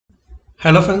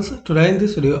Hello friends, today in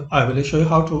this video I will show you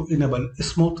how to enable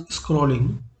smooth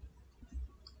scrolling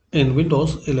in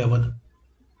Windows 11.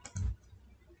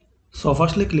 So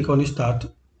firstly click on start.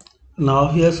 Now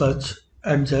here search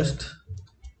adjust,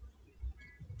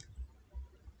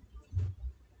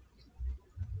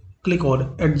 click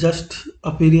on adjust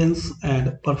appearance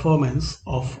and performance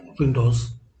of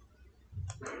Windows.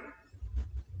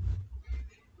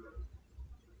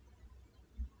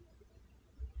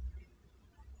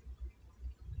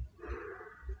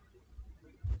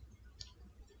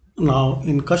 Now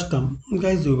in custom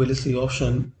guys you will see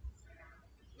option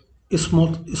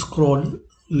smooth scroll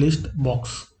list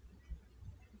box.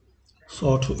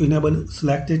 So to enable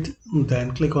select it,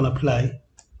 then click on apply,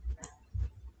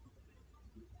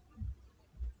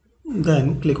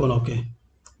 then click on OK.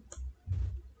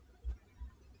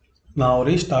 Now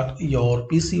restart your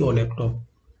PC or laptop.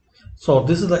 So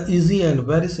this is the easy and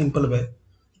very simple way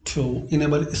to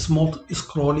enable smooth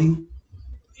scrolling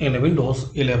in Windows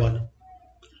 11.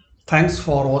 Thanks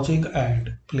for watching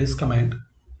and please comment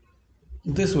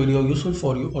this video useful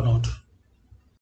for you or not.